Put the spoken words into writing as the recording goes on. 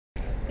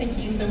Thank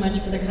you so much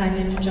for the kind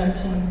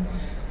introduction.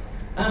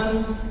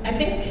 I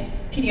think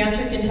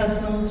pediatric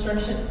intestinal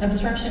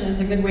obstruction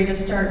is a good way to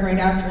start right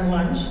after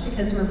lunch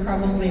because we're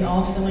probably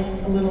all feeling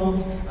a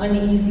little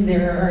uneasy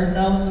there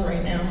ourselves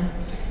right now.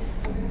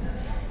 So,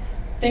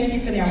 thank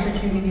you for the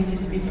opportunity to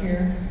speak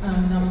here,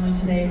 not only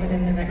today but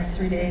in the next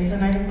 3 days.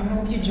 And I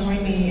hope you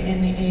join me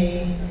in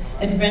an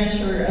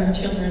adventure of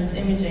children's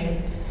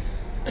imaging.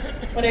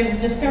 What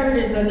I've discovered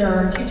is that there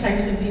are two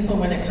types of people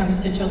when it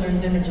comes to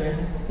children's imaging.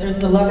 There's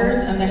the lovers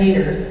and the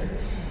haters.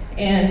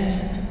 And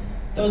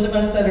those of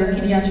us that are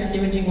pediatric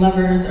imaging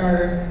lovers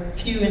are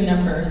few in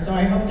number, so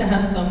I hope to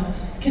have some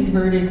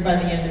converted by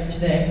the end of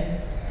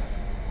today.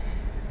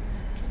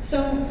 So,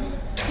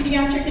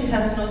 pediatric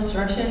intestinal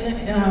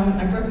obstruction,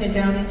 I've broken it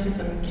down into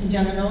some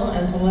congenital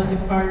as well as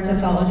acquired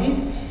pathologies,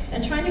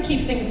 and trying to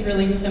keep things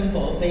really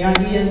simple. The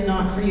idea is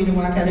not for you to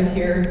walk out of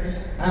here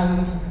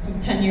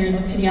with 10 years of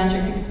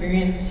pediatric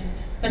experience,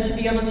 but to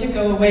be able to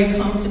go away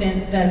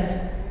confident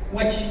that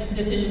what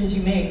decisions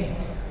you make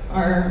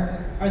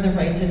are the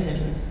right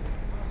decisions.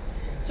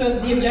 So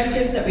the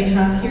objectives that we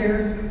have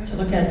here to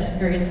look at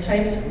various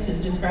types, to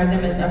describe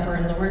them as upper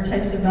and lower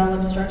types of bowel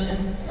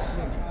obstruction,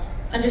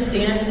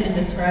 understand and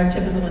describe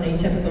typical and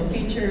atypical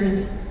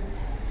features,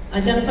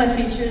 identify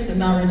features of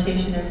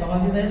malrotation and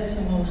volvulus,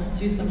 and we'll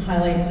do some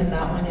highlights of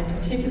that one in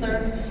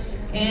particular,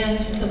 and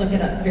to look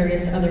at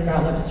various other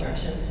bowel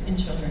obstructions in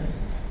children.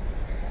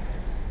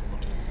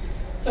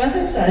 So as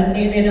I said,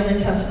 neonatal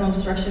intestinal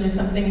obstruction is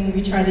something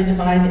we try to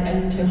divide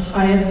into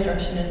high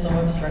obstruction and low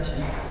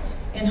obstruction.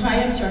 And high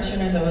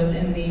obstruction are those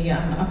in the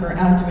upper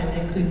abdomen that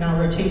include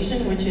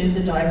malrotation, which is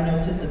a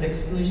diagnosis of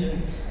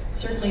exclusion.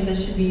 Certainly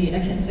this should be a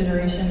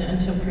consideration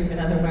until proven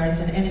otherwise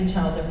in any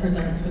child that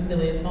presents with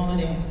bilious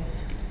vomiting.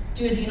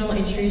 Duodenal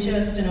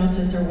atresia,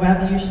 stenosis, or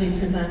web usually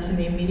present in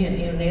the immediate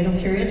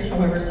neonatal period.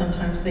 However,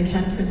 sometimes they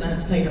can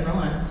present later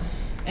on.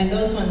 And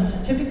those ones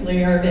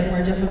typically are a bit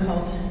more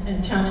difficult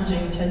and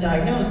challenging to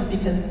diagnose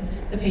because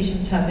the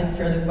patients have been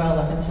fairly well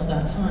up until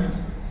that time.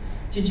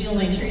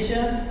 Jejunal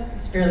atresia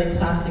is fairly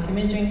classic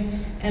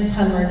imaging, and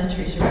pyloric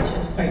atresia, which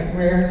is quite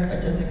rare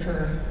but does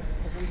occur.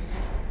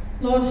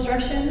 Low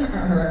obstruction,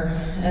 or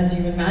as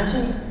you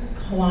imagine,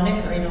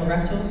 colonic or anal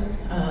rectal.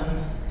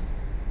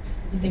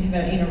 You think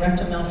about anal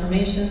rectal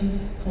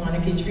malformations,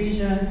 colonic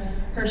atresia,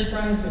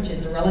 Hirschsprung's, which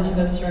is a relative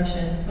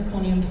obstruction,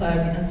 meconium plug,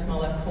 and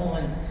small f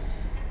colon.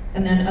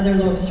 And then other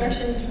low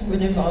obstructions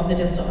would involve the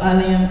distal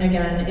ileum,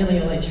 again,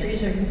 ileal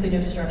atresia, complete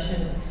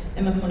obstruction,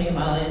 and meconium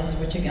ileus,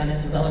 which again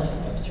is a relative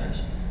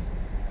obstruction.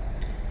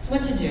 So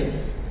what to do?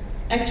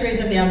 X-rays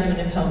of the abdomen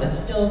and pelvis.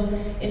 Still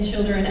in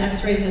children,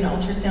 X-rays and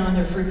ultrasound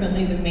are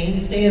frequently the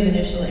mainstay of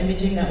initial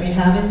imaging that we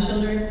have in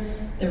children.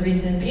 The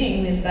reason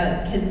being is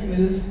that kids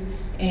move,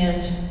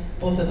 and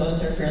both of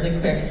those are fairly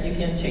quick. You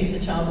can chase a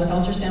child with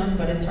ultrasound,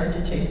 but it's hard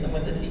to chase them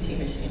with a CT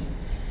machine.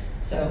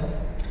 So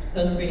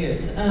those we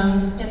use.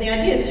 And the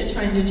idea is to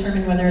try and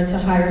determine whether it's a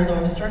high or low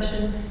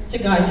obstruction to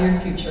guide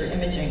your future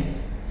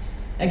imaging.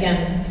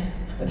 Again,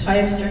 with high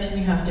obstruction,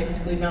 you have to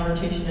exclude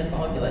malrotation and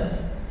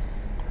volvulus.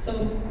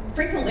 So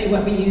frequently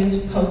what we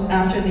use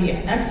after the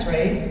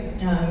X-ray,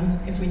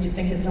 if we do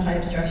think it's a high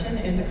obstruction,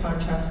 is a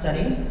contrast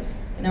study,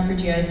 an upper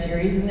GI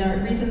series. And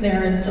the reason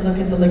there is to look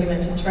at the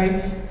ligament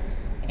detritus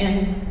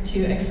and to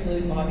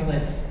exclude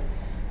volvulus.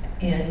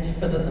 And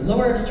for the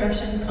lower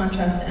obstruction,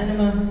 contrast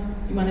enema,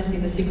 you want to see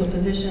the cecal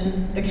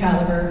position, the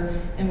caliber,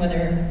 and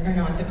whether or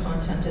not the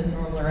content is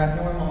normal or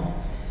abnormal.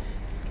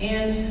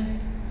 And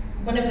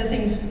one of the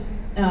things,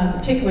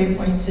 takeaway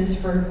points is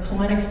for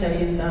colonic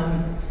studies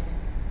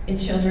in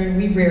children,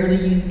 we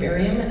rarely use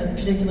barium,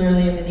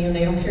 particularly in the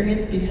neonatal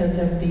period, because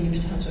of the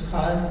potential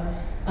cause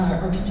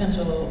or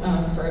potential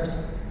for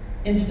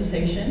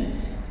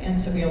inspisation, and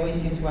so we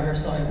always use water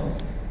soluble.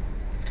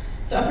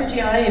 So upper GI,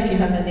 if you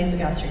have a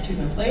nasogastric tube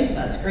in place,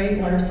 that's great.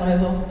 Water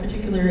soluble,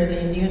 particularly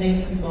in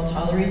neonates, is well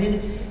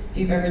tolerated. If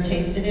you've ever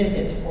tasted it,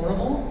 it's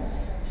horrible.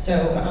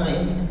 So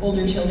in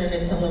older children,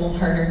 it's a little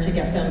harder to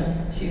get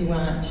them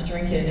to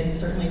drink it, and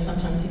certainly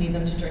sometimes you need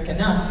them to drink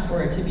enough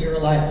for it to be a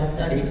reliable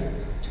study.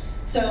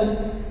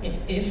 So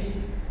if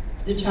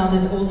the child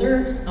is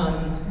older,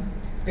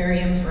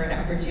 barium for an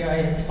upper GI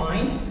is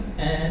fine,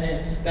 and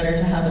it's better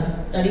to have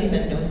a study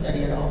than no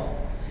study at all.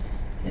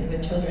 And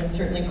with children,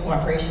 certainly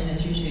cooperation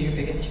is usually your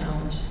biggest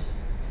challenge.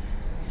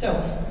 So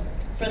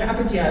for an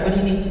upper GI, what do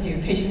you need to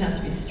do? Patient has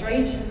to be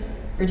straight,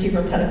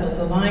 vertebral pedicles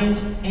aligned,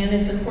 and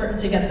it's important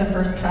to get the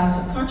first pass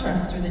of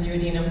contrast through the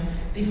duodenum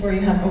before you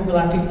have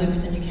overlapping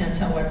loops and you can't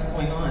tell what's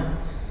going on.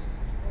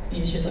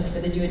 You should look for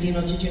the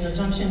duodenal-jejunal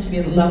junction to be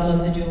at the level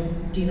of the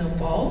duodenal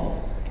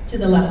bulb to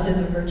the left of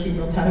the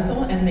vertebral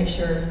pedicle, and make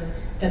sure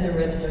that the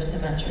ribs are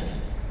symmetric.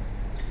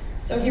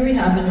 So here we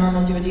have the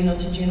normal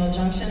duodenal-jejunal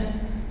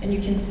junction, and you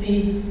can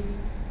see,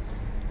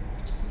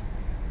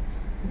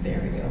 there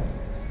we go,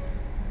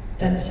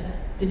 that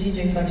the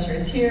DJ flexure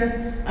is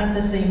here at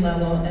the same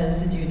level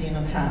as the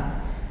duodenal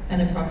cap, and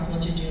the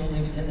proximal jejunal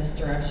loops in this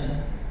direction.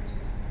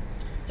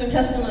 So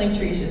intestinal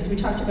atresias, we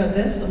talked about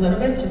this a little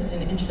bit, just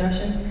in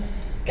introduction.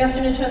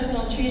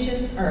 Gastrointestinal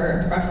atresias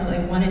are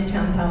approximately 1 in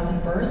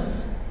 10,000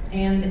 births,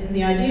 and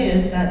the idea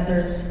is that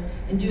there's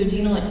in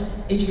duodenal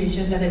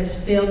atresia that it's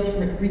failed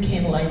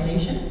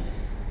recanalization,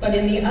 but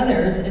in the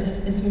others,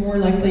 it's more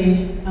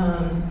likely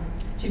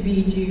to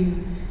be due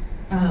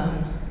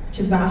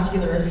to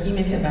vascular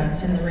ischemic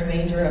events in the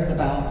remainder of the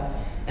bowel.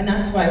 And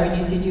that's why when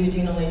you see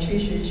duodenal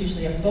atresia, it's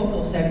usually a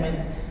focal segment,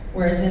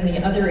 whereas in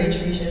the other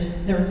atresias,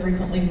 they're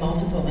frequently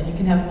multiple, and you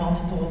can have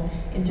multiple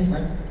in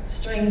different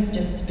strings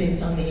just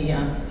based on the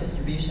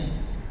distribution.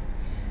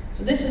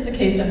 So this is a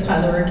case of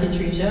pyloric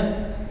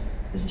atresia.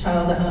 This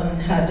child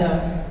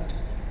had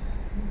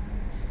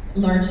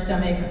large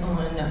stomach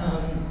on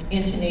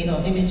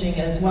antenatal imaging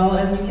as well,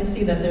 and you can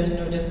see that there's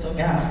no distal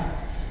gas.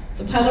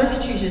 So pyloric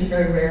atresia is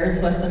very rare.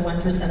 It's less than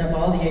 1% of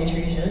all the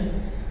atresias.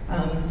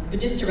 But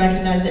just to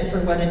recognize it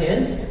for what it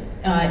is,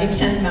 it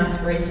can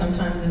masquerade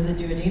sometimes as a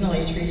duodenal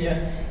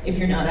atresia if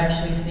you're not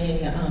actually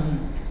seeing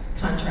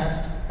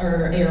contrast,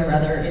 or air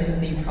rather, in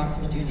the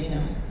proximal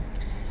duodenum.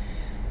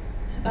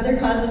 Other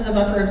causes of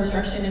upper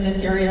obstruction in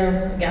this area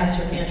are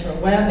gastric antral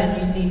web,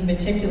 and you need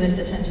meticulous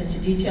attention to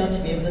detail to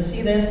be able to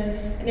see this.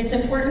 And it's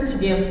important to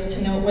be able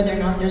to know whether or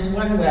not there's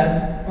one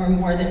web or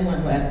more than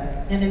one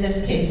web. And in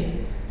this case,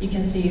 you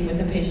can see with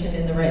the patient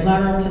in the right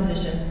lateral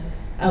position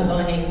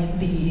outlining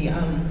the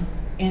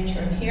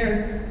antrum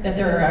here that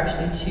there are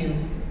actually 2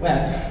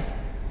 webs.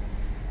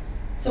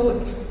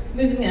 So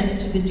moving then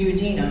to the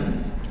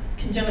duodenum,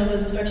 congenital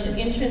obstruction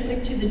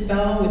intrinsic to the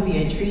bowel would be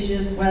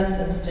atresias, webs,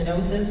 and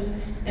stenosis.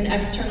 And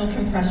external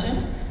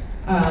compression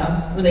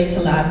relate to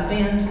Ladd's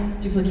bands,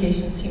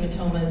 duplications,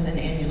 hematomas, and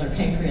annular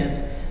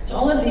pancreas. So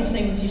all of these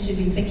things you should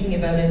be thinking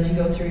about as you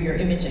go through your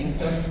imaging.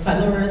 So if it's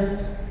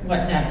pylorus,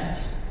 what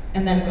next?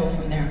 And then go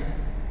from there.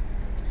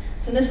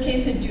 So in this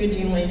case of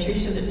duodenal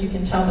atresia, that you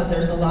can tell that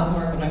there's a lot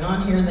more going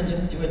on here than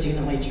just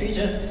duodenal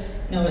atresia.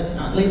 No, it's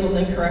not labeled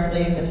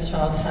incorrectly. This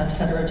child had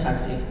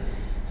heterotaxia.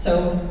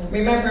 So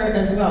remember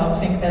as well,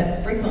 think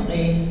that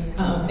frequently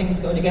things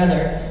go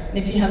together. And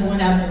if you have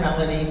one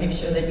abnormality, make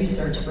sure that you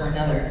search for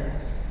another.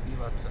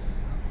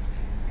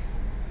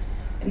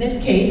 In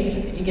this case,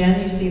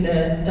 again, you see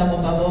the double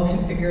bubble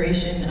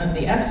configuration of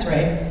the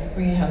X-ray,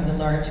 where you have the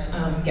large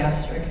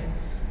gastric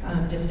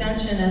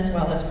distension as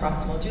well as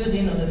proximal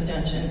duodenal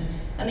distension.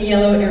 And the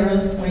yellow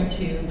arrows point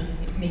to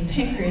the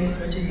pancreas,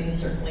 which is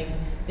encircling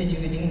the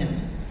duodenum.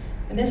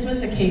 And this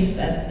was a case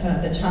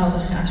that the child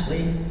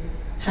actually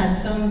had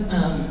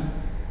some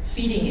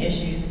feeding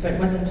issues, but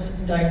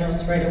wasn't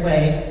diagnosed right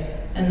away,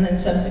 and then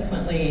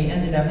subsequently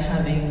ended up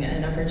having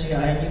an upper GI.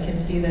 And you can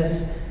see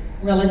this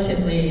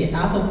relatively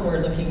apple core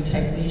looking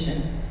type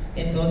lesion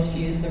in both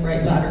views, the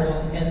right lateral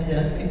and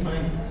the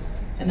supine.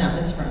 And that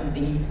was from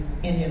the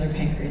annular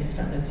pancreas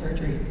found at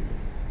surgery.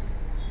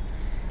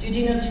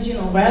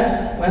 Duodenal webs.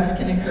 Webs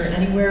can occur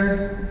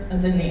anywhere,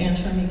 as in the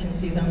antrum. You can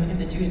see them in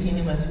the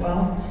duodenum as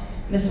well.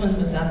 And this one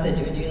was at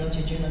the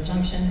duodenal-jejunal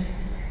junction.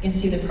 You can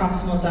see the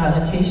proximal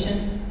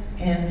dilatation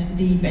and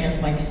the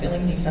band-like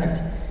filling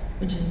defect,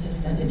 which is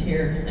distended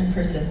here and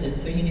persisted,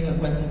 so you knew it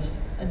wasn't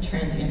a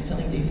transient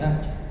filling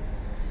defect.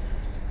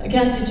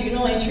 Again,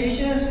 jejunal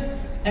atresia,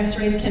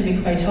 X-rays can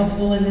be quite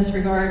helpful in this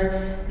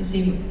regard. You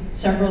see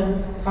several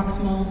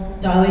proximal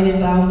dilated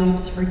bowel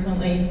loops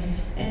frequently,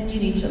 and you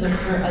need to look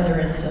for other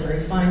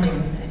ancillary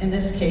findings. In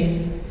this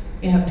case,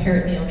 we have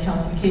peritoneal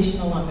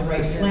calcification along the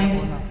right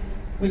flank,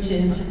 which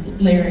is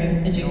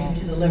layering adjacent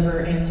to the liver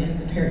and in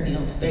the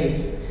peritoneal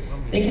space.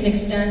 They can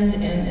extend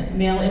in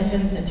male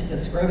infants into the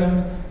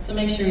scrotum, so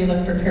make sure you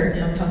look for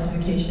peritoneal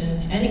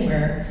calcification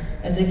anywhere,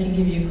 as it can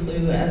give you a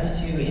clue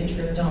as to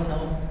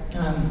intra-abdominal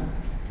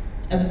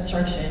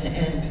obstruction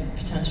and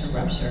potential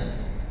rupture.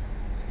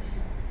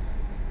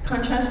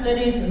 Contrast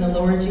studies in the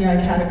lower GI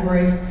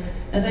category.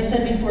 As I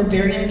said before,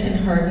 barium can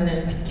harden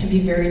and can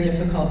be very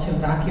difficult to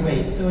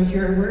evacuate. So if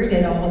you're worried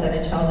at all that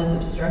a child is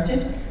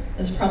obstructed,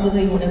 that's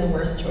probably one of the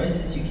worst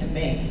choices you can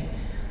make.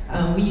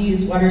 We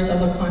use water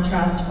soluble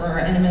contrast for our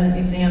enema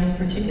exams,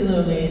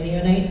 particularly in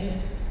neonates,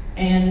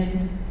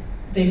 and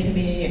they can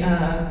be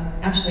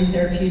actually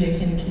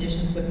therapeutic in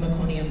conditions with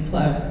meconium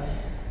plug.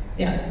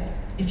 Yeah,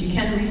 if you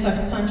can reflex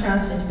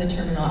contrast into the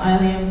terminal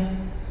ileum,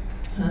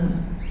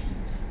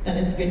 then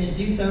it's good to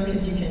do so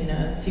because you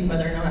can see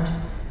whether or not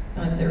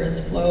there is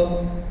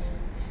flow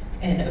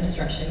and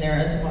obstruction there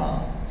as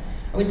well.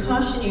 I would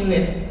caution you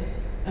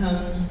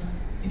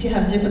if you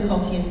have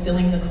difficulty in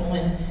filling the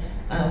colon,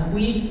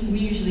 we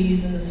usually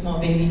use in the small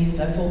babies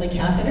a Foley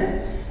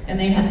catheter,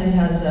 and it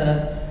has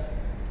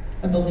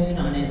a balloon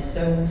on it.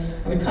 So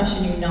I would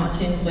caution you not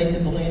to inflate the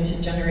balloon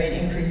to generate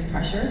increased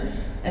pressure,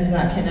 as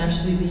that can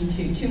actually lead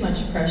to too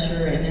much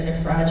pressure, and in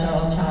a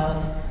fragile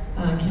child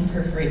can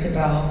perforate the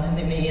bowel, and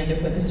they may end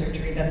up with a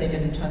surgery that they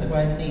didn't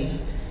otherwise need.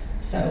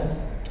 So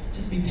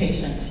just be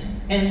patient.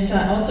 And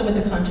also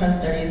with the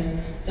contrast studies,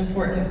 it's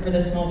important for the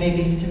small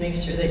babies to make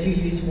sure that you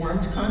use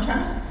warmed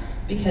contrast,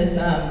 because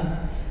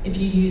if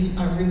you use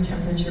room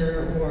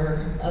temperature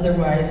or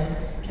otherwise,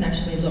 can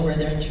actually lower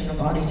their internal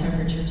body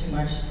temperature too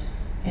much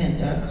and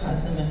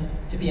cause them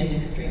to be an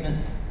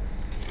extremis.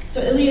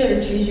 So ileal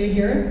atresia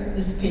here,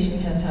 this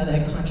patient has had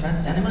a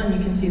contrast enema, and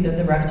you can see that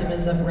the rectum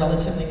is of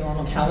relatively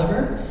normal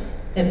caliber,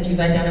 that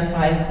you've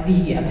identified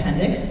the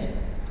appendix,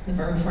 the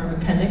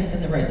vermiform appendix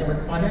in the right lower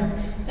quadrant,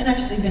 and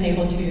actually been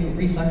able to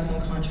reflex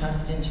some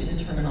contrast into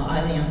the terminal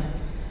ileum.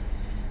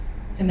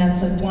 And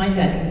that's a blind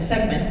ending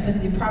segment, but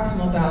the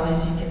proximal bowel,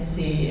 as you can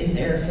see, is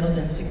air-filled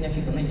and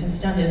significantly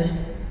distended.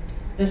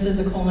 This is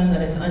a colon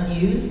that is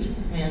unused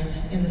and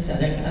in the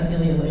setting of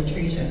ileal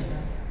atresia.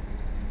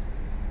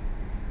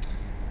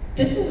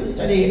 This is a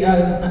study of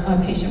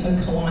a patient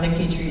with colonic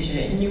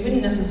atresia, and you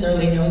wouldn't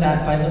necessarily know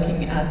that by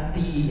looking at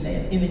the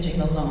imaging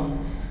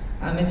alone.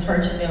 It's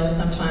hard to know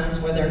sometimes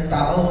whether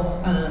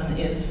bowel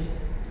is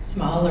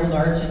small or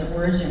large in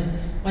origin.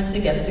 Once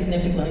it gets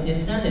significantly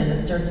distended,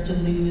 it starts to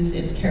lose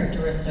its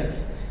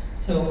characteristics.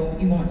 So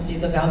you won't see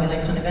the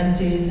valvulae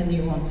convenientes and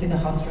you won't see the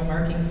haustral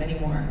markings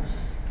anymore.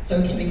 So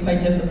it can be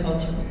quite difficult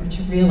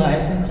to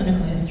realize, and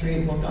clinical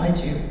history will guide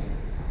you.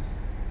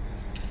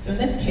 So in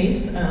this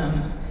case,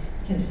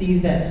 you can see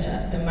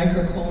that the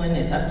microcolon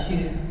is up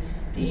to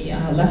the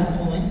left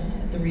colon,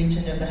 the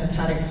region of the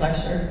hepatic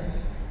flexure,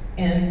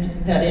 and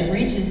that it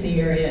reaches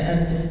the area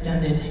of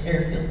distended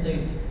air-filled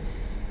loop.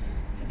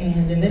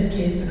 And in this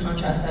case, the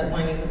contrast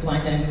outlining the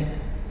blind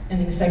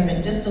ending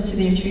segment distal to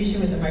the atresia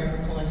with the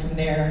microcolon from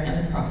there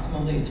and the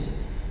proximal loops.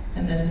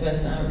 And this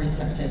was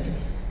resected.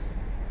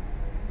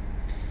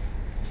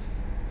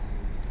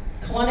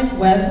 Colonic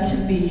web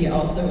can be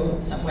also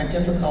somewhat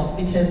difficult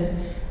because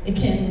it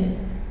can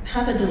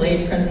have a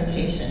delayed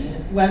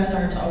presentation. Webs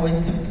aren't always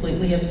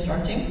completely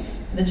obstructing.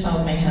 The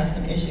child may have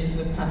some issues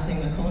with passing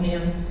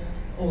meconium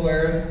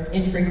or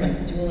infrequent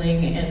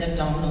stooling and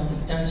abdominal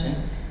distension.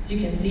 So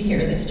you can see here,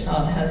 this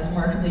child has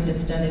markedly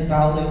distended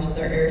bowel loops.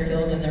 They're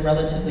air-filled and they're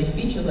relatively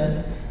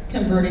featureless,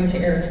 converting to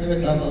air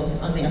fluid levels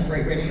on the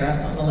upright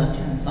radiograph on the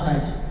left-hand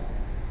side.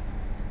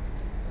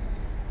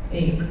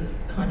 A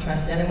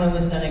contrast enema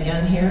was done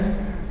again here.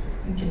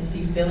 You can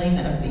see filling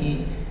of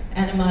the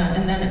enema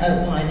and then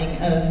outlining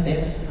of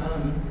this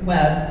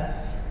web.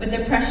 With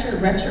the pressure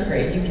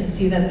retrograde, you can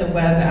see that the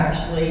web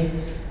actually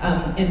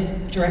is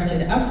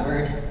directed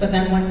upward, but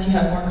then once you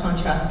have more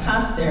contrast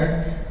past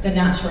there, the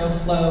natural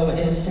flow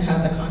is to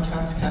have the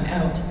contrast come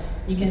out.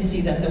 You can see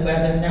that the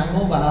web is now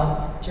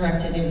mobile,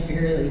 directed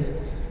inferiorly.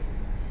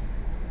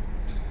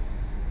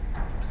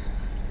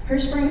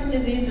 Hirschsprung's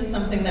disease is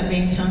something that we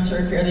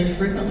encounter fairly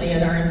frequently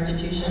at our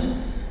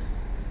institution.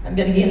 I'm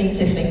beginning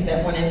to think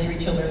that 1 in 3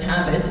 children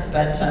have it,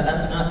 but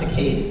that's not the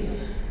case.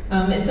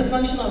 It's a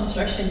functional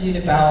obstruction due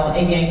to bowel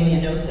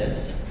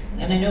aganglionosis.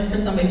 And I know for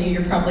some of you,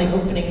 you're probably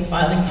opening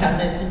filing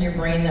cabinets in your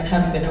brain that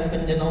haven't been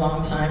opened in a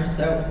long time,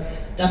 so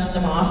dust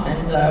them off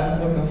and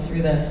we'll go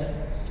through this.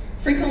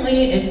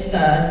 Frequently, it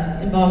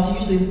involves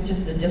usually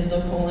just the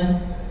distal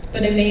colon,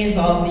 but it may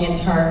involve the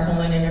entire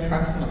colon in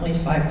approximately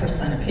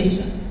 5% of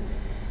patients.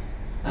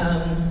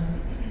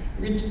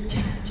 We're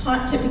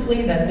taught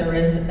typically that there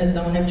is a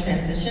zone of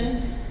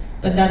transition,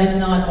 but that is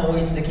not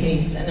always the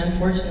case. And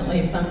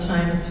unfortunately,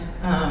 sometimes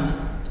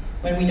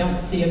when we don't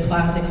see a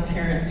classic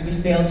appearance, we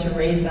fail to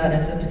raise that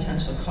as a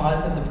potential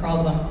cause of the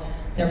problem,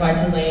 thereby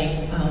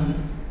delaying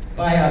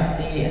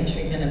biopsy and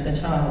treatment of the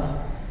child.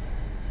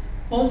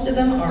 Most of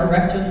them are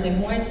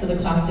rectosigmoid, so the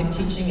classic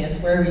teaching is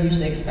where we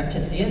usually expect to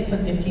see it,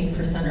 but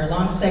 15% are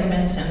long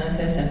segment, and as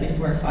I said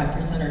before,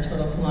 5% are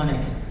total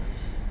colonic.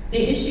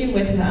 The issue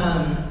with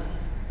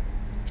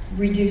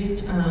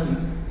reduced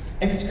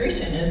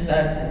excretion is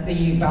that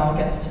the bowel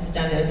gets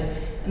distended,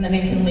 and then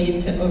it can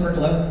lead to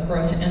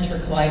overgrowth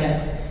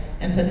enterocolitis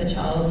and put the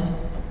child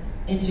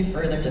into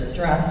further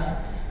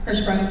distress.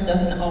 Hirschsprung's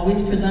doesn't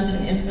always present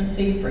in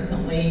infancy.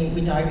 Frequently, we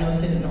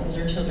diagnose it in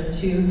older children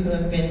too who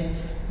have been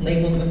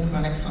labeled with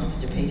chronic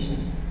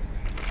constipation.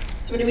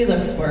 So what do we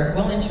look for?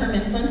 Well, in term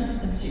infants,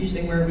 that's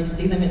usually where we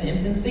see them in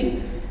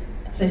infancy.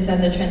 As I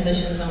said, the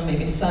transition zone may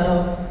be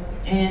subtle,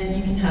 and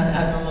you can have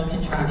abnormal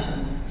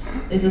contractions.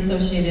 It is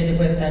associated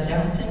with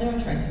Down syndrome,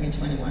 trisomy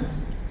 21.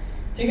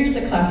 So here's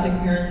a classic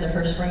appearance of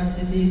Hirschsprung's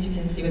disease. You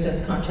can see with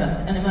this contrast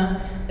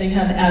enema, they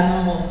have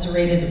abnormal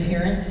serrated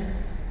appearance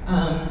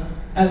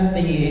of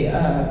the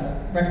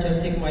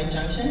rectosigmoid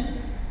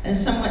junction, and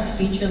somewhat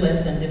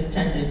featureless and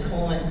distended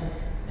colon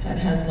that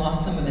has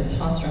lost some of its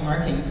haustral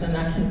markings, and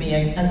that can be,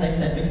 as I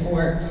said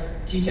before,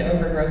 due to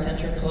overgrowth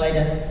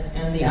enterocolitis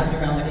and the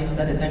abnormalities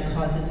that it then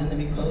causes in the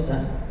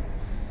mucosa.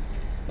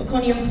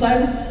 Meconium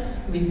plugs,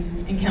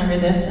 we've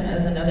encountered this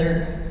as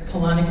another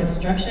colonic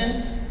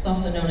obstruction. It's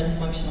also known as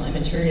functional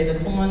immaturity of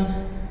the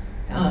colon,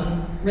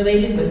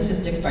 related with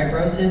cystic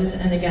fibrosis,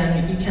 and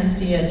again, you can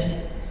see it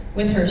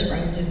with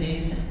Hirschsprung's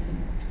disease,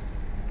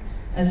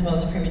 as well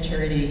as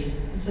prematurity.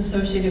 It's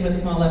associated with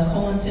small left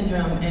colon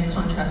syndrome, and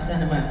contrast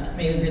enema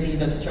may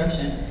relieve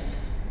obstruction.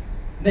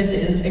 This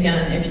is,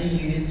 again, if you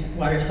use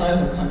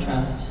water-soluble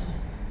contrast.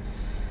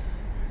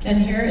 And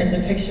here is a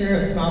picture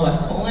of small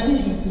left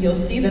colon. You'll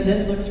see that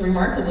this looks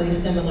remarkably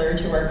similar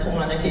to our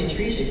colonic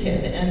atresia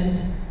kid,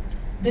 and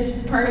this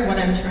is part of what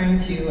I'm trying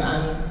to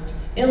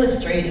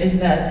illustrate is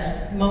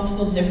that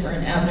multiple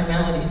different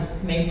abnormalities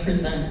may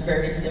present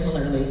very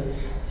similarly.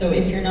 So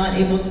if you're not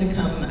able to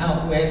come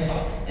out with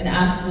an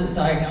absolute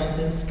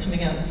diagnosis,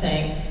 coming out and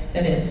saying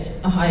that it's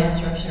a high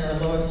obstruction or a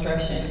low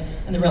obstruction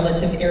and the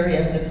relative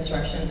area of the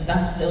obstruction,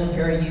 that's still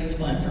very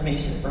useful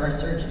information for our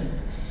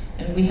surgeons.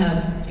 And we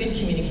have good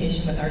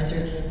communication with our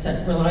surgeons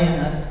that rely on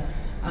us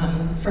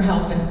for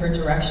help and for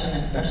direction,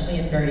 especially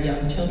in very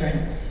young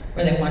children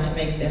where they want to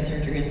make their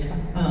surgery as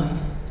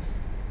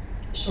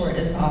short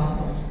as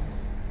possible.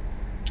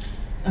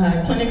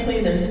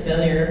 Clinically, there's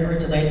failure or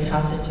delayed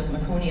passage of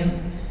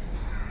meconium.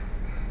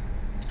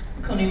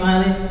 Meconium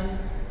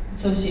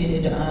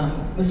associated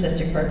with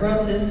cystic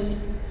fibrosis,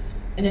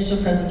 initial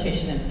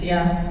presentation of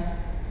CF,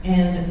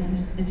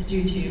 and it's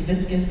due to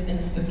viscous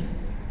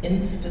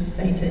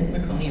inspissated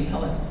meconium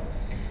pellets.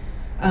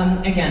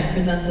 Again,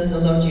 presents as a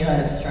low GI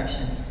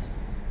obstruction.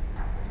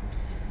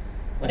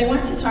 What I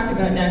want to talk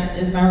about next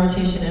is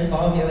malrotation and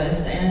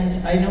volvulus, and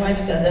I know I've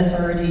said this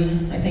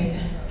already, I think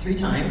 3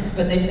 times,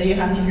 but they say you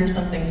have to hear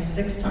something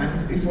 6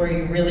 times before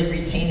you really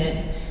retain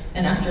it,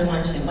 and after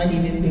lunch it might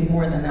even be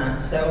more than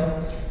that,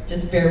 so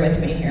just bear with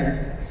me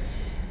here.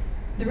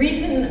 The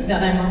reason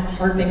that I'm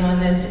harping on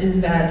this is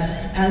that,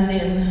 as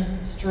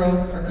in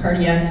stroke or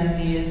cardiac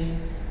disease,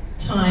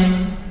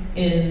 time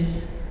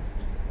is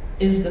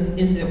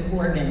the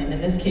organ, and in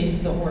this case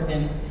the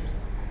organ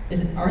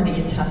are the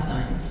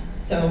intestines.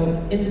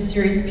 So it's a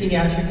serious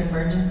pediatric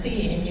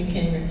emergency, and you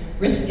can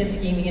risk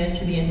ischemia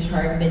to the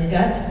entire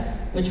midgut,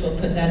 which will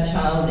put that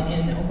child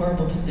in a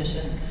horrible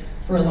position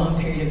for a long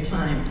period of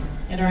time.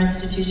 At our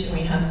institution,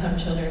 we have some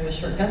children with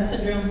short gut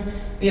syndrome.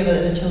 We have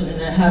other children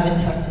that have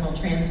intestinal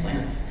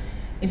transplants.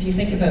 If you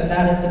think about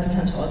that as the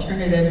potential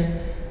alternative,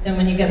 then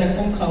when you get a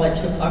phone call at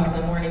 2 o'clock in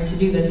the morning to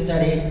do this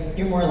study,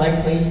 you're more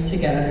likely to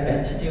get out of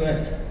bed to do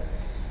it.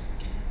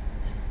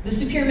 The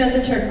superior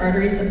mesenteric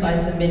artery supplies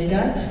the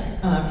midgut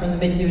from the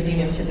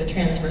mid-duodenum to the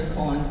transverse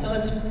colon, so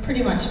it's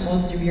pretty much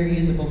most of your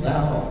usable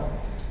bowel.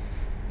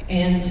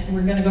 And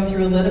we're going to go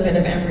through a little bit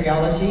of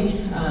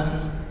embryology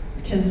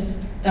because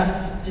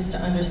that's just to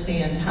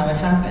understand how it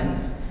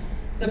happens.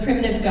 The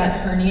primitive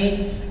gut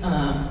herniates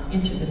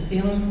into the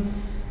coelom,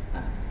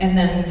 and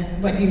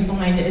then what you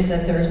find is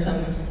that there's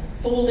some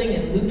folding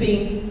and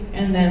looping,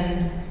 and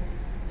then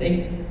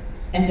they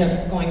end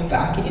up going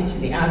back into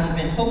the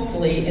abdomen,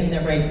 hopefully in the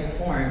right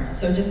form.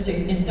 So just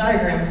in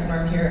diagram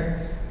form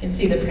here, you can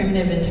see the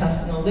primitive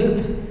intestinal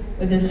loop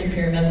with the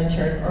superior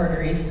mesenteric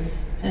artery,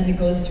 and it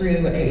goes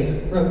through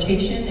a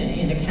rotation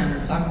in a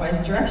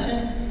counterclockwise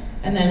direction,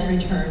 and then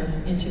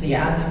returns into the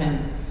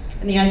abdomen.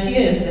 And the idea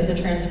is that the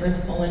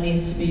transverse colon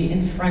needs to be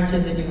in front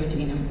of the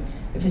duodenum.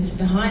 If it's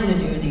behind the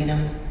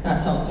duodenum,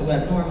 that's also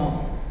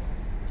abnormal.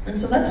 And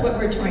so that's what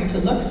we're trying to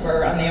look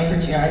for on the upper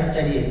GI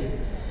studies.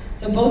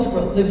 So both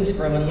loops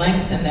grow in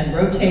length and then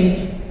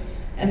rotate,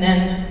 and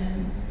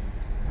then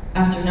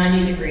after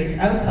 90 degrees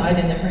outside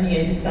in the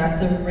herniated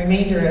sac, the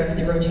remainder of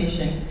the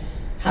rotation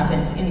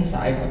happens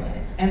inside.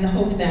 And the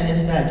hope then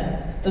is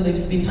that the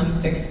loops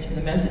become fixed to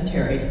the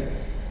mesentery.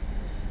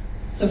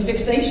 So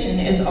fixation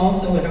is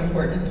also an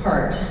important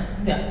part.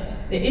 The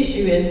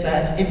issue is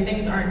that if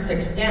things aren't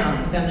fixed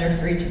down, then they're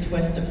free to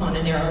twist upon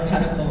a narrow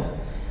pedicle.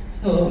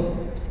 So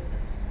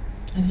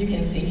as you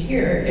can see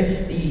here,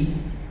 if the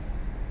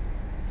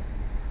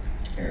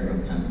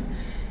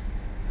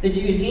the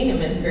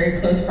duodenum is very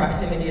close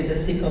proximity to the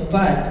cecal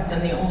bud,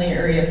 then the only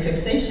area of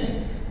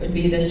fixation would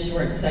be this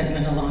short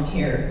segment along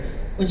here,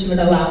 which would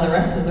allow the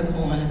rest of the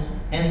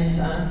colon and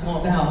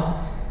small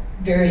bowel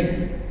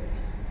very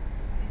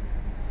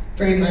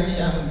much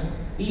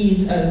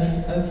ease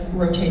of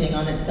rotating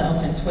on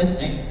itself and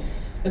twisting.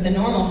 With the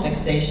normal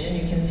fixation,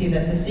 you can see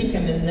that the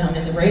cecum is down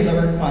in the right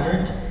lower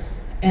quadrant,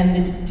 and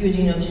the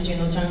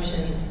duodenal-jejunal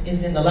junction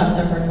is in the left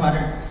upper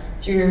quadrant.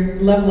 So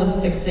your level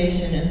of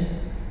fixation is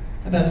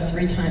about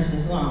 3 times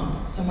as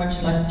long, so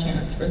much less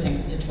chance for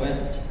things to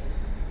twist.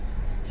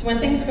 So when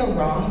things go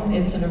wrong,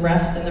 it's an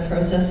arrest in the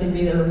process of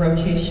either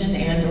rotation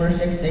and or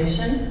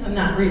fixation, and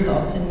that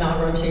results in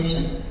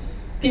malrotation.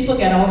 People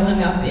get all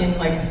hung up in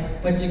like,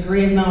 what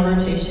degree of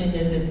malrotation,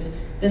 is it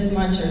this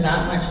much or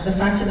that much? The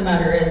fact of the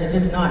matter is, if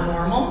it's not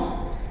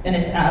normal, then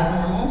it's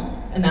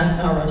abnormal, and that's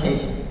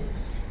malrotation.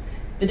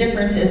 The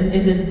difference is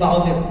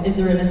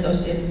there an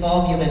associated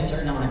volvulus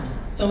or not?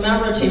 So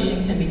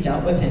malrotation can be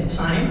dealt with in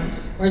time,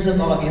 whereas the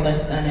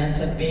volvulus then ends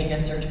up being a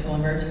surgical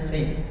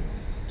emergency.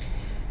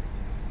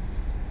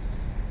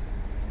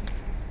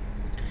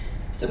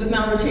 So with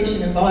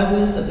malrotation and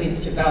volvulus, it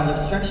leads to bowel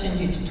obstruction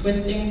due to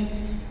twisting.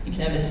 You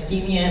can have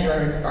ischemia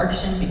or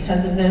infarction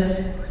because of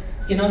this.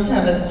 You can also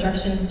have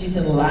obstruction due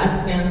to the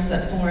Ladd's bands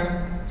that form,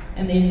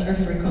 and these are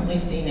frequently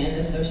seen in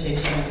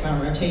association with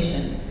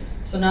malrotation.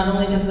 So not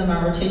only does the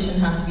malrotation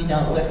have to be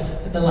dealt with,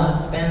 but the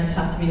Ladd's bands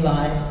have to be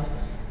lysed,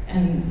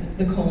 and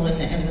the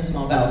colon and the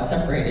small bowel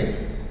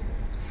separated.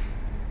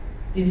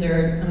 These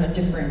are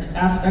different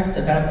aspects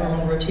of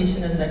abnormal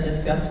rotation, as I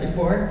discussed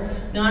before.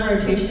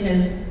 Non-rotation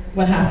is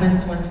what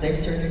happens once they've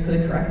surgically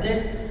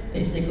corrected.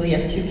 Basically,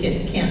 if two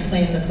kids can't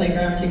play in the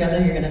playground together,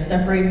 you're going to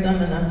separate them,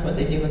 and that's what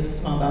they do with the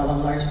small bowel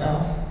and large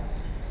bowel.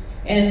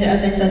 And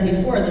as I said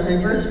before, the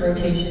reverse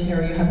rotation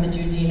here, you have the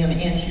duodenum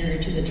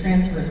anterior to the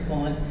transverse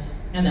colon,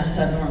 and that's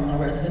abnormal,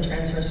 whereas the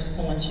transverse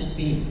colon should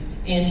be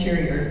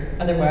anterior.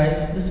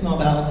 Otherwise, the small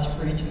bowel is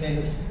free to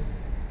move.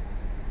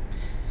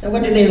 So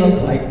what do they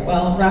look like?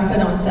 Well,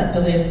 rapid onset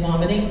bilious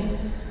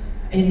vomiting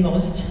in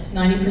most,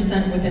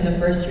 90% within the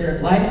first year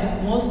of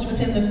life, most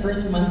within the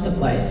first month of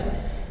life.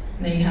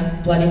 And then you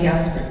have bloody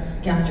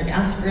gastric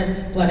aspirates,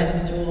 blood and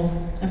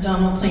stool,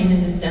 abdominal pain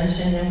and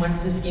distension, and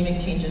once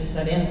ischemic changes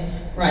set in,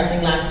 rising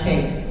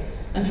lactate.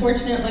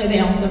 Unfortunately, they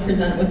also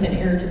present with an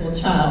irritable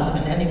child,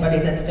 and anybody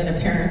that's been a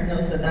parent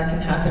knows that that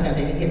can happen at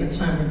any given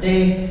time of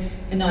day,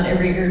 and not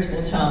every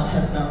irritable child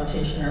has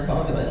malrotation or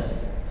volvulus.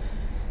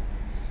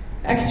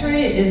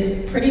 X-ray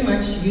is pretty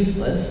much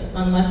useless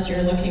unless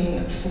you're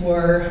looking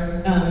for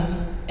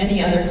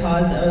any other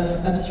cause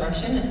of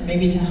obstruction,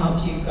 maybe to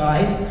help you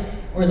guide,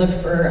 or look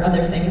for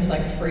other things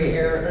like free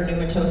air or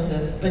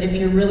pneumatosis. But if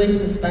you're really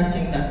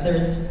suspecting that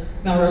there's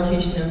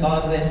malrotation and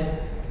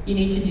volvulus, you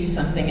need to do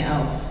something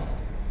else.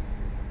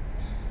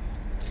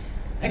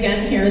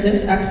 Again, here,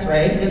 this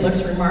X-ray, it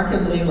looks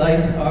remarkably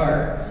like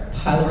our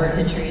pyloric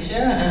atresia,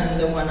 and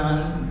the one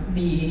on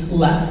the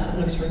left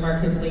looks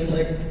remarkably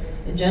like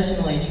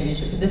jejunal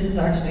atresia, but this is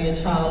actually a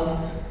child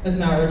with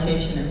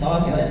malrotation and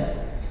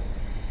volvulus.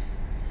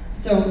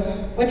 So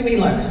what do we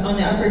look? On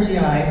the upper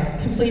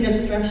GI, complete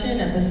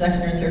obstruction at the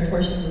second or third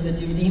portions of the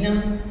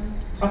duodenum.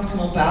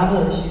 Proximal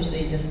bowel is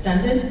usually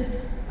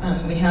distended.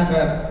 We have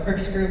a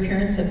corkscrew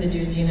appearance of the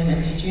duodenum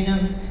and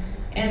jejunum,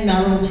 and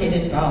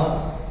malrotated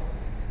bowel.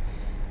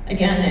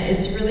 Again,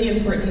 it's really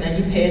important that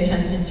you pay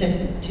attention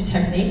to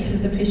technique,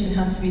 because the patient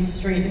has to be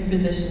straight in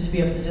position to be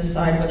able to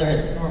decide whether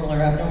it's normal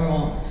or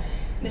abnormal.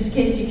 In this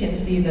case, you can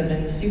see that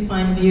in the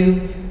supine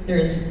view,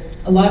 there's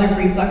a lot of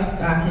reflux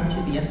back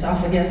into the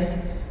esophagus.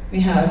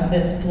 We have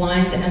this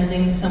blind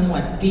ending,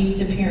 somewhat beaked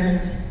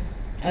appearance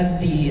of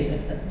the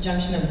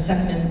junction of the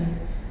second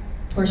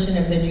portion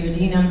of the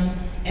duodenum,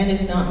 and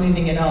it's not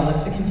moving at all.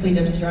 It's a complete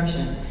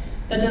obstruction.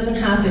 That doesn't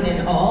happen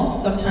in all.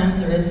 Sometimes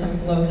there is some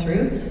flow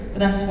through, but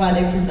that's why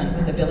they present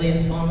with the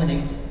bilious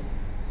vomiting.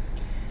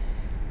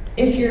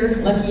 If you're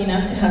lucky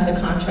enough to have the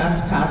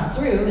contrast pass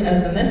through,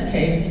 as in this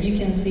case, you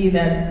can see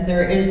that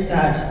there is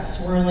that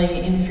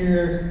swirling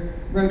inferior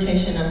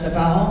rotation of the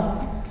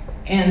bowel,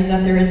 and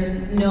that there is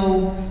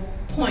no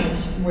point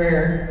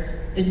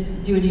where the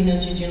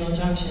duodenojejunal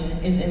junction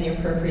is in the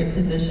appropriate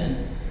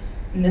position.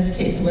 In this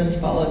case, was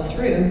followed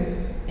through,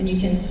 and you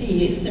can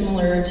see,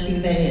 similar to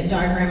the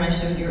diagram I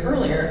showed you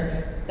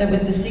earlier, that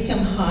with the cecum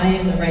high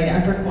in the right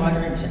upper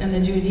quadrant and the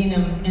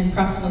duodenum and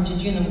proximal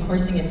jejunum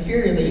coursing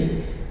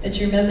inferiorly, that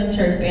your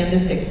mesenteric band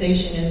of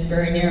fixation is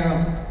very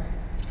narrow,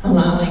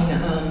 allowing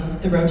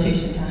the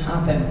rotation to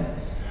happen.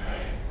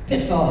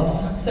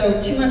 Pitfalls. So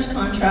too much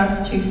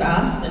contrast too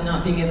fast and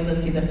not being able to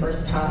see the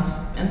first pass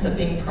ends up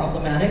being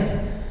problematic.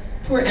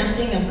 Poor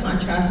emptying of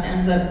contrast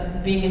ends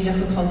up being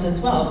difficult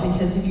as well,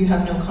 because if you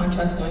have no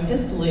contrast going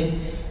distally,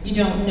 you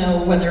don't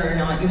know whether or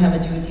not you have a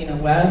duodenal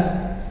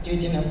web,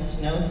 duodenal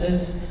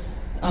stenosis,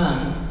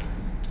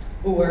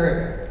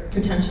 or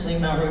potentially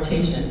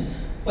malrotation.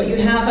 What you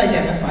have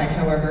identified,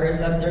 however, is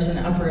that there's an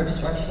upper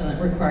obstruction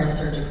that requires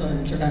surgical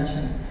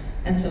intervention,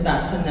 and so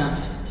that's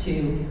enough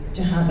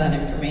to have that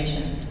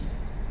information.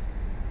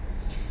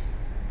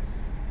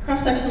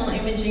 Cross-sectional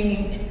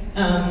imaging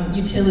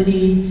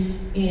utility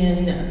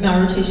in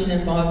malrotation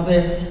and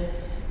volvulus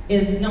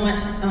is not,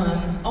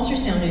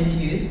 ultrasound is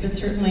used, but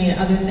certainly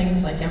other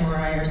things like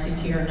MRI or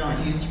CT are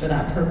not used for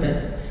that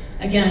purpose.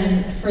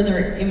 Again,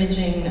 further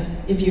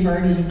imaging, if you've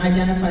already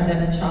identified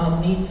that a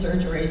child needs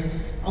surgery,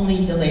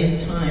 only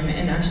delays time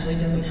and actually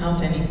doesn't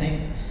help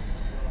anything.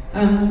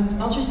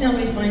 Ultrasound,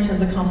 we find,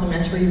 has a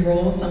complementary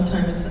role.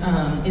 Sometimes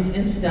it's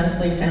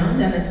incidentally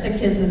found, and at Sick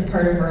Kids, as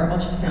part of our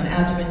ultrasound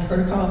abdomen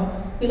protocol,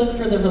 we look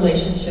for the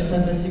relationship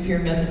of the superior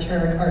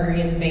mesenteric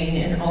artery and vein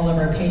in all of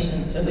our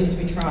patients, at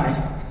least we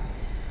try.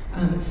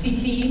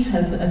 CT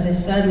has, as I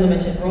said,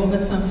 limited role,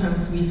 but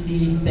sometimes we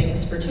see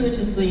things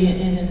fortuitously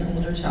in an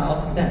older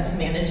child that's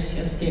managed to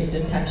escape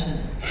detection.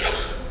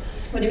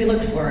 What do we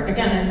look for?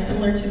 Again, it's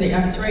similar to the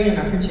X-ray and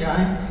upper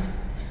GI.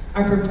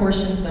 Upper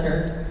portions that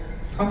are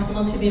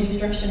proximal to the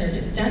obstruction are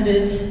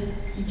distended.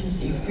 You can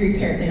see free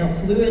peritoneal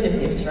fluid if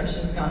the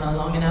obstruction's gone on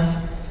long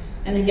enough.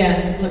 And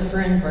again, look for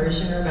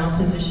inversion or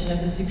malposition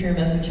of the superior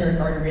mesenteric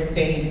artery and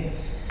vein.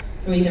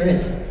 So either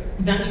it's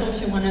ventral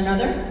to one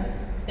another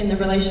in the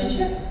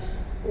relationship,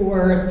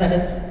 or that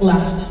it's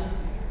left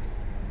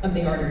of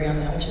the artery on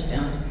the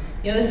ultrasound.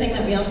 The other thing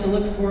that we also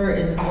look for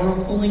is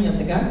oral pooling of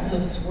the gut, so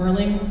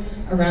swirling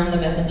around the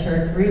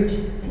mesenteric root,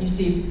 and you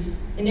see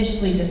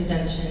initially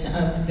distension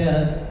of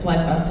the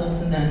blood vessels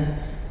and then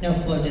no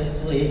flow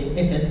distally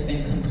if it's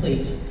been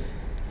complete.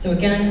 So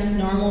again,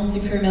 normal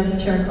superior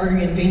mesenteric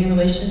artery and vein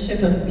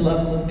relationship of the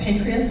level of the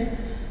pancreas,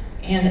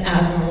 and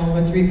abnormal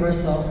with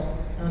reversal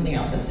on the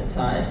opposite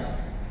side.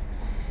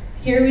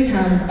 Here we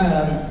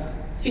have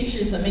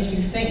features that make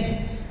you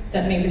think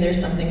that maybe there's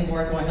something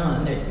more going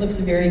on. It looks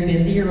very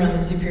busy around the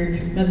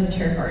superior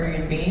mesenteric artery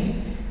and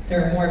vein.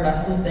 There are more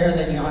vessels there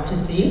than you ought to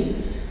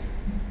see.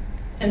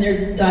 And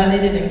they're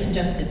dilated and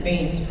congested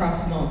veins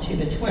proximal to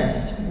the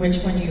twist, which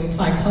when you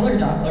apply color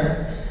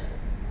Doppler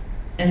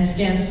and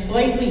scan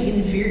slightly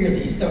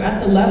inferiorly, so at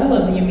the level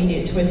of the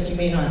immediate twist, you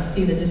may not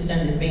see the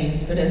distended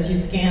veins, but as you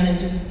scan and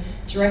just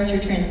direct your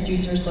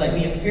transducer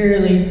slightly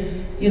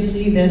inferiorly, you'll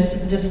see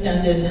this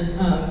distended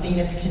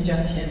venous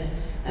congestion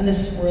and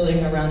this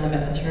swirling around the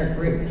mesenteric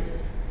root.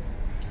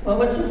 Well,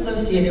 what's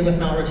associated with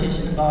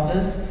malrotation of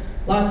valgus?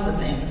 Lots of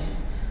things.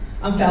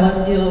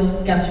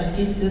 Omphalocele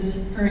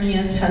gastroschisis,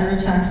 hernias,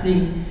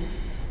 heterotaxy.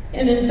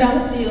 And in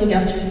phalocele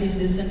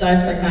gastroschisis and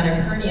diaphragmatic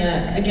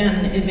hernia,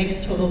 again, it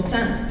makes total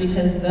sense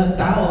because the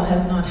bowel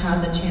has not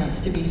had the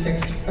chance to be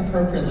fixed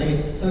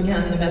appropriately. So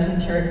again, the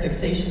mesenteric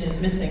fixation is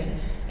missing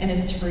and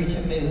it's free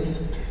to move.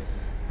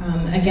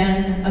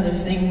 Again, other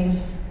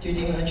things,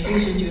 duodenal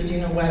atresia,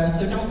 duodenal web,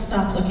 so don't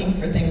stop looking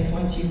for things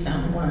once you've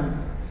found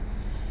one.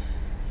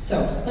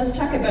 So let's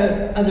talk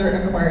about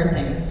other acquired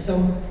things.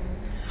 So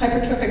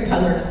hypertrophic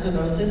pyloric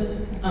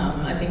stenosis,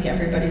 I think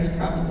everybody's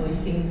probably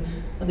seen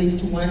at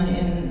least one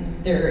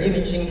in their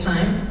imaging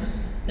time.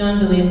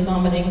 Non-bilious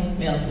vomiting,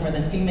 males more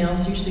than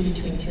females, usually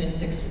between 2 and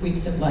 6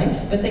 weeks of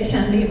life, but they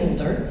can be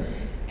older.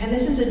 And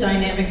this is a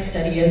dynamic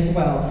study as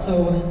well.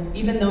 So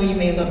even though you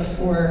may look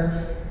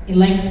for a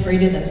length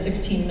greater than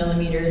 16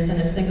 millimeters and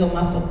a single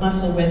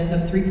muscle width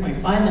of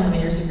 3.5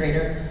 millimeters or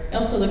greater, you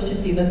also look to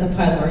see that the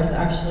pylorus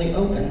actually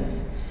opens.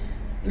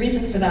 The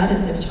reason for that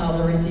is if child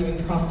are receiving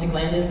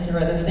prostaglandins or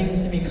other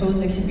things, the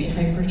mucosa can be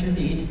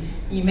hypertrophied.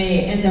 You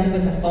may end up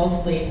with a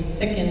falsely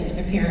thickened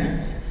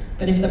appearance,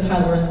 but if the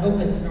pylorus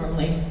opens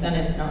normally, then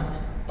it's not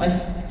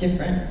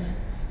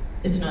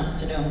it's not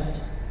stenosed.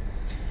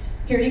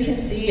 Here you can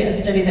see a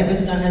study that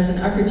was done as an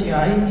upper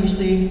GI.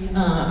 Usually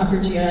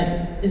upper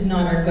GI is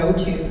not our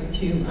go-to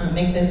to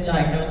make this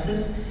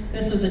diagnosis.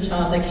 This was a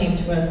child that came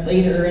to us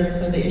later, and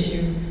so the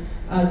issue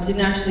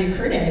didn't actually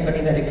occur to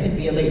anybody that it could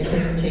be a late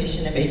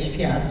presentation of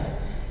HPS.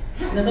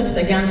 And it looks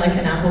again like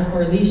an apple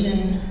core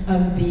lesion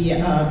of the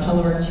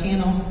pyloric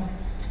channel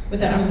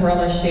with an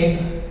umbrella shape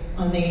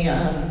on the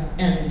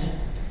end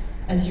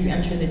as you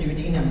enter the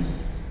duodenum.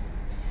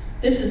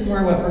 This is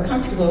more what we're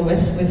comfortable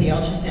with the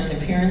ultrasound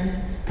appearance,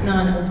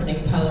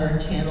 non-opening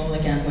pyloric channel,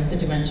 again with the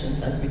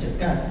dimensions as we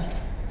discussed.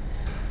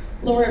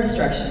 Lower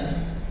obstruction.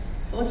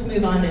 So let's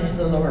move on into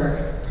the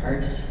lower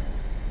part.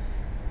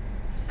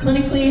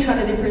 Clinically, how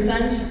do they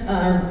present?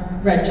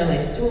 Red jelly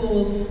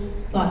stools,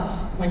 lots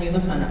when you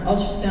look on an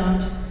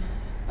ultrasound,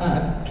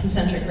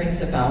 concentric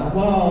rings of bowel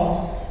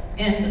wall,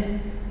 and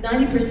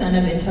 90%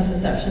 of the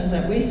intussusceptions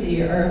that we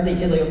see are of the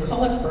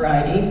ileocolic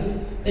variety,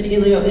 but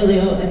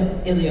ileo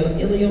and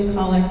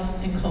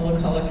ileocolic and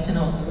colocolic can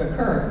also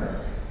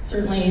occur.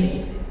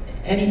 Certainly,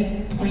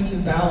 any point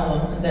of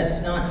bowel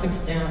that's not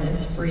fixed down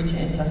is free to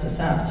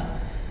intussuscept.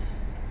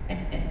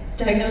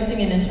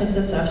 Diagnosing an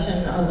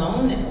intussusception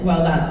alone,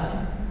 well, that's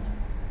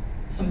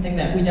something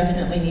that we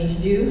definitely need to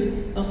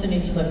do. We also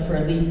need to look for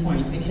a lead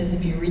point, because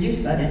if you reduce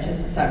that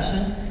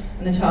intussusception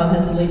and the child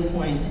has a lead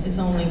point, it's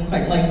only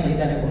quite likely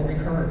that it will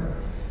recur.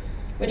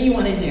 What do you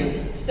want to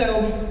do?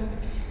 So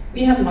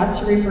we have lots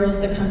of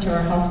referrals that come to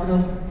our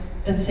hospitals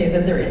that say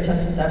that they're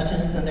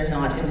intussusceptions and they're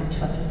not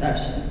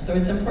intussusceptions. So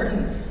it's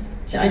important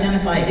to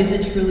identify, is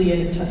it truly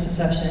an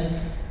intussusception?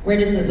 Where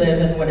does it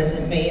live and what is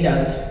it made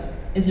of?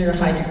 Is there a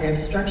high degree of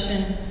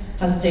obstruction?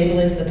 How stable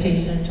is the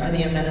patient? Are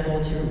they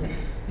amenable to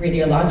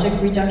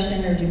radiologic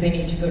reduction, or do they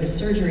need to go to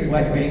surgery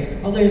right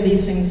away? All of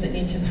these things that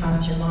need to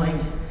pass your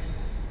mind.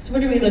 So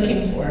what are we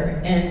looking for,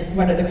 and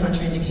what are the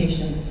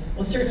contraindications?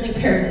 Well, certainly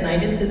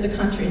peritonitis is a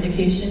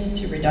contraindication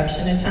to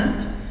reduction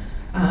attempt,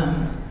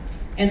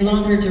 and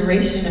longer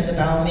duration of the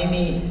bowel the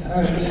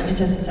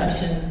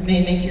intussusception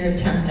may make your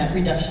attempt at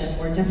reduction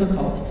more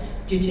difficult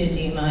due to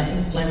edema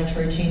and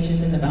inflammatory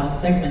changes in the bowel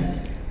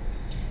segments.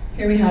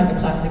 Here we have a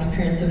classic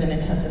appearance of an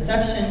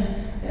intussusception,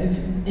 of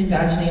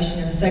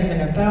invagination of a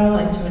segment of bowel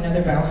into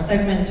another bowel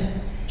segment,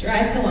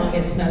 drags along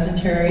its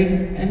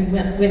mesentery, and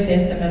with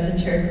it the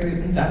mesenteric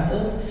root and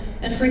vessels,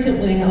 and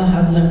frequently it'll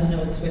have lymph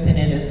nodes within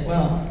it as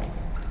well.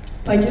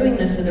 By doing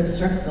this, it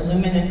obstructs the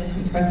lumen and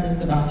compresses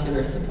the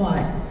vascular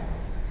supply.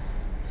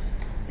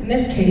 In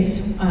this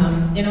case,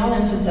 in all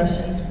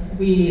intussusceptions,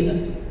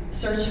 we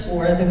search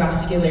for the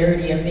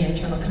vascularity of the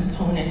internal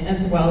component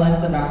as well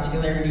as the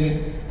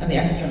vascularity of the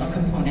external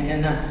component,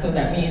 and that's so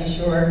that we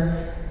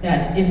ensure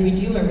that if we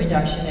do a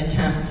reduction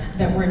attempt,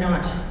 that we're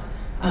not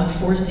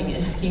forcing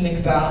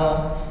ischemic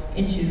bowel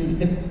into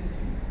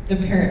the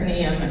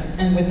peritoneum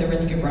and with the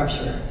risk of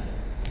rupture.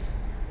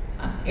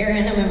 Air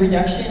enema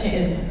reduction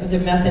is the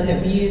method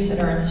that we use at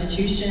our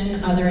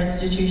institution. Other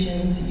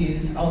institutions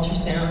use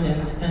ultrasound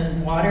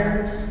and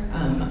water.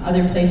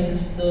 Other places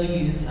still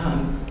use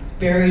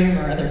barium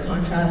or other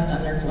contrast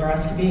on their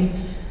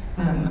fluoroscopy.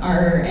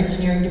 Our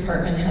engineering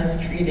department has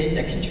created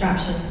a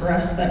contraption for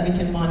us that we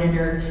can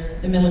monitor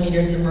the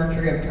millimeters of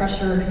mercury of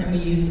pressure, and we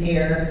use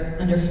air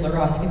under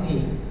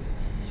fluoroscopy.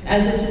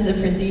 As this is a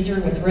procedure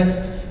with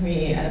risks,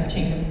 we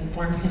obtain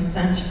informed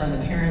consent from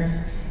the parents,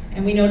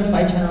 and we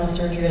notify general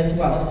surgery as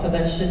well, so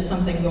that should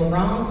something go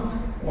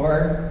wrong,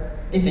 or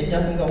if it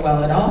doesn't go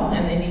well at all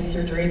and they need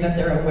surgery, that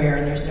they're aware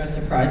and there's no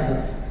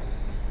surprises.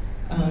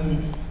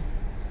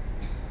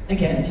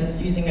 Again, just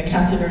using a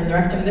catheter in the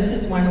rectum. This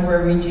is one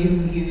where we do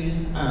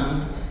use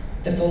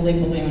the Foley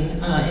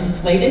balloon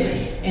inflated,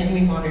 and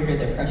we monitor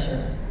the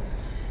pressure.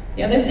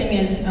 The other thing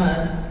is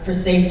for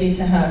safety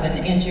to have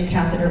an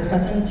angiocatheter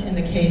present in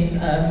the case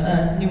of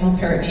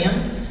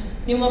pneumoperitoneum.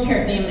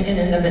 Pneumoperitoneum in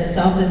and of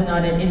itself is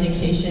not an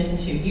indication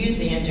to use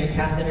the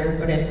angiocatheter,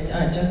 but it's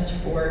just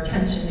for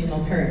tension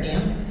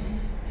pneumoperitoneum.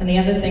 And the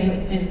other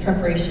thing in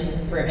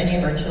preparation for any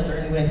of our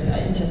children with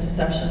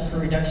intussusception for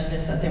reduction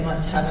is that they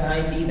must have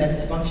an IV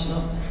that's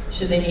functional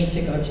should they need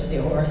to go to the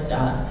OR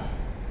stat.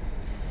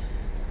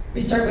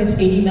 We start with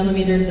 80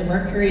 millimeters of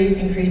mercury,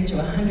 increase to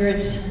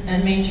 100,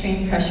 and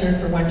maintain pressure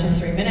for 1 to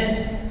 3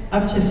 minutes,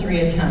 up to 3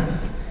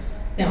 attempts.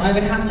 Now, I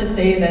would have to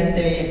say that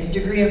the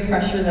degree of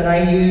pressure that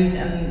I use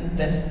and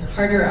the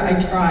harder I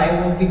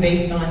try will be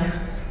based on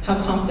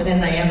how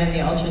confident I am in the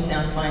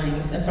ultrasound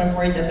findings. If I'm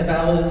worried that the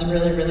bowel is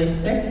really, really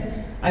sick,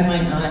 I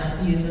might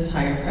not use as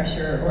high a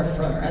pressure or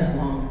for as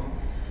long.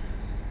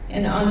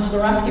 And on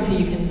fluoroscopy,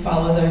 you can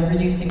follow the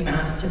reducing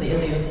mass to the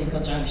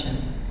ileocecal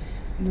junction.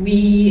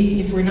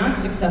 If we're not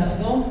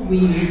successful, we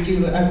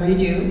do a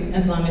redo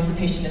as long as the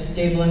patient is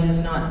stable and does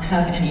not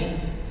have any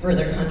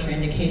further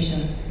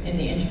contraindications in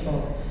the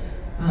interval.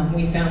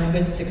 We found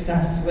good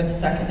success with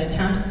second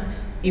attempts,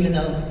 even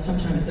though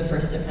sometimes the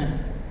first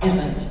attempt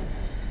isn't.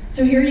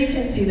 So here you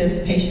can see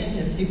this patient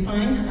is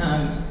supine.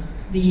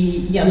 The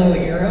yellow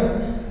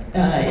arrow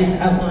is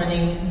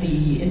outlining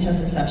the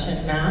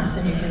intussusception mass,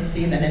 and you can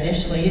see that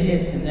initially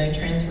it's in the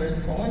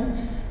transverse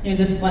colon near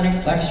the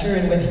splenic flexure,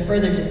 and with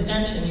further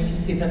distension, you can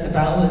see that the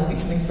bowel is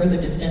becoming further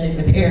distended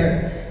with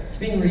air. It's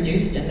being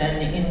reduced, and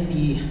then in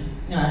the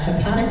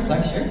hepatic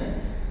flexure,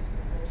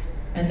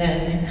 and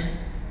then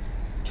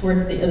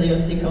towards the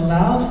ileocecal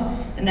valve,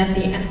 and at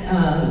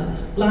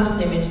the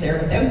last image there,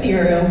 without the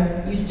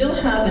arrow, you still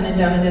have an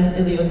edematous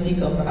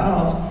ileocecal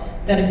valve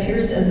that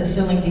appears as a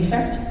filling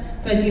defect,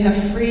 but you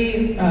have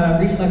free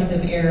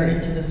reflexive air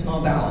into the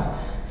small bowel.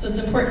 So it's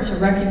important to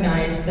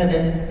recognize that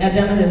an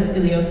edematous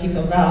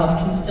ileocecal valve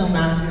can still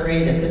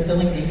masquerade as a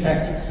filling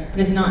defect, but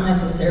is not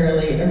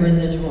necessarily a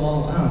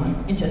residual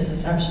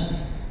intussusception.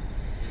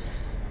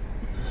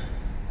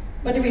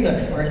 What do we look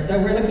for? So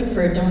we're looking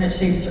for a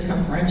donut-shaped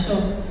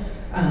circumferential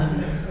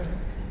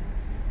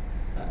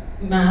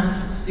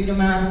mass,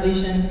 pseudomass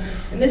lesion.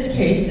 In this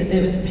case,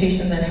 it was a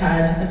patient that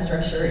had a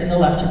structure in the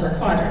left upper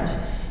quadrant.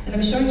 And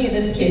I'm showing you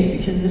this case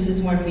because this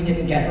is one we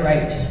didn't get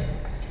right.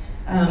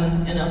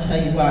 And I'll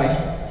tell you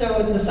why.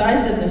 So the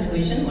size of this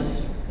lesion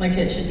looks like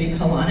it should be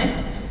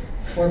colonic,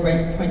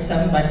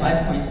 4.7 by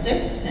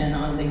 5.6, and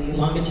on the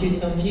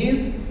longitudinal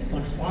view, it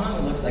looks long,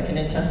 it looks like an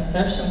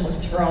intussusception,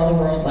 looks for all the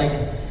world like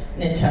an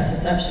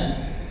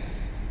intussusception.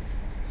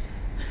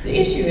 The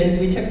issue is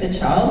we took the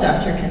child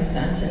after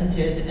consent and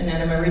did an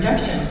enema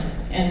reduction.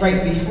 And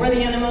right before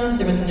the enema,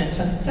 there was an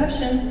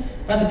intussusception,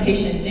 brought the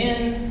patient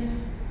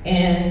in,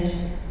 and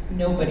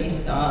nobody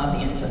saw the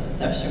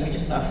intussusception. We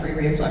just saw free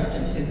reflux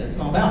into the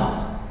small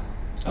bowel.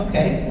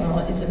 Okay, well,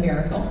 it's a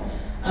miracle.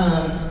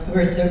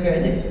 We're so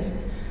good.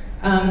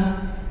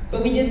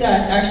 But we did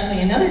that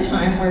actually another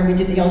time where we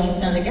did the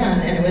ultrasound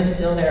again, and it was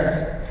still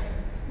there.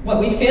 What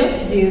we failed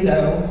to do,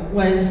 though,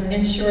 was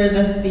ensure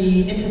that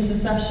the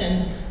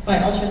intussusception by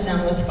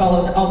ultrasound was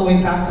followed all the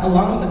way back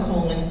along the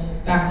colon,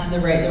 back to the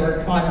right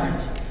lower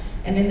quadrant.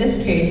 And in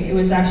this case, it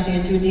was actually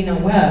a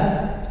duodenal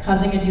web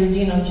causing a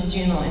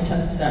duodenal-jejunal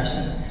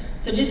intussusception.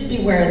 So just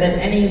beware that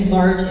any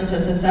large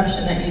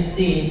intussusception that you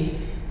see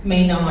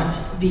may not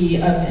be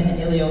of an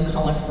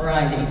ileocolic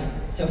variety.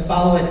 So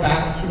follow it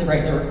back to the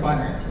right lower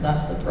quadrant. So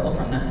that's the pearl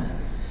from that.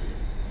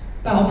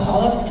 Bowel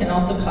polyps can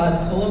also cause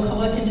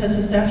colocolic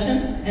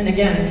intussusception. And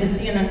again, to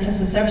see an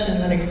intussusception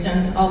that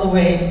extends all the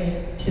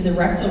way to the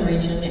rectal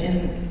region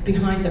and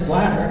behind the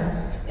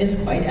bladder is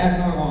quite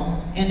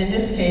abnormal. And in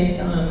this case,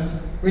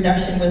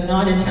 reduction was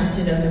not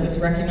attempted as it was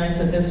recognized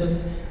that this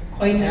was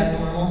quite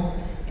abnormal.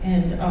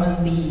 And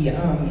on the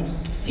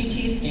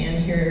CT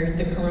scan here,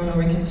 the coronal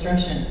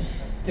reconstruction,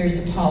 there's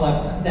a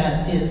polyp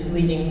that is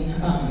leading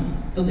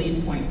the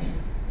lead point.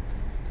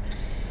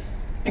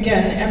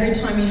 Again, every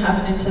time you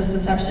have an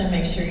intussusception,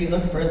 make sure you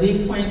look for a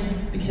lead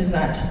point because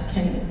that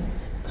can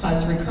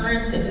cause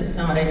recurrence if it's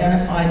not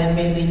identified and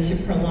may lead to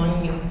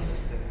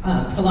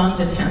prolonged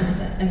attempts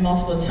and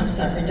multiple attempts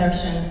at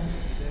reduction.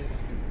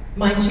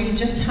 Mind you,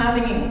 just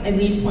having a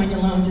lead point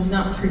alone does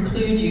not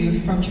preclude you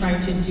from trying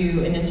to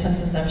do an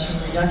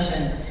intussusception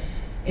reduction.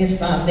 If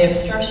the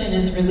obstruction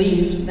is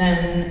relieved,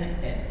 then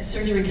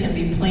surgery can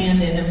be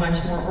planned in a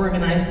much more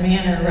organized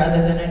manner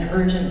rather than an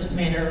urgent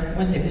manner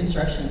when the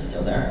obstruction is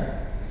still there.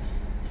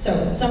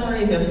 So,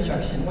 summary of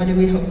obstruction. What do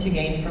we hope to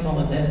gain from all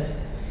of this?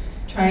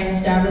 Try and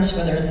establish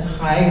whether it's a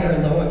high or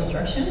low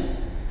obstruction.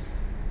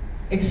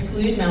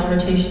 Exclude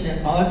malrotation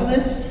and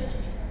volvulus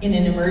in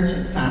an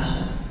emergent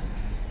fashion.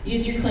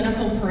 Use your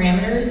clinical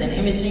parameters and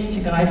imaging to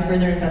guide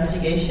further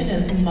investigation,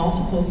 as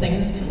multiple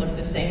things can look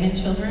the same in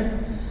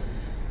children.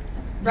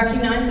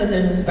 Recognize that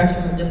there's a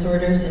spectrum of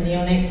disorders in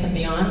neonates and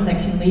beyond that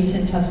can lead to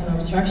intestinal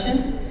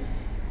obstruction.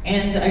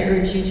 And I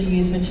urge you to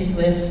use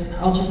meticulous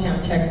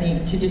ultrasound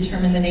technique to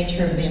determine the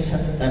nature of the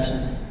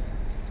intussusception.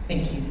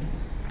 Thank you.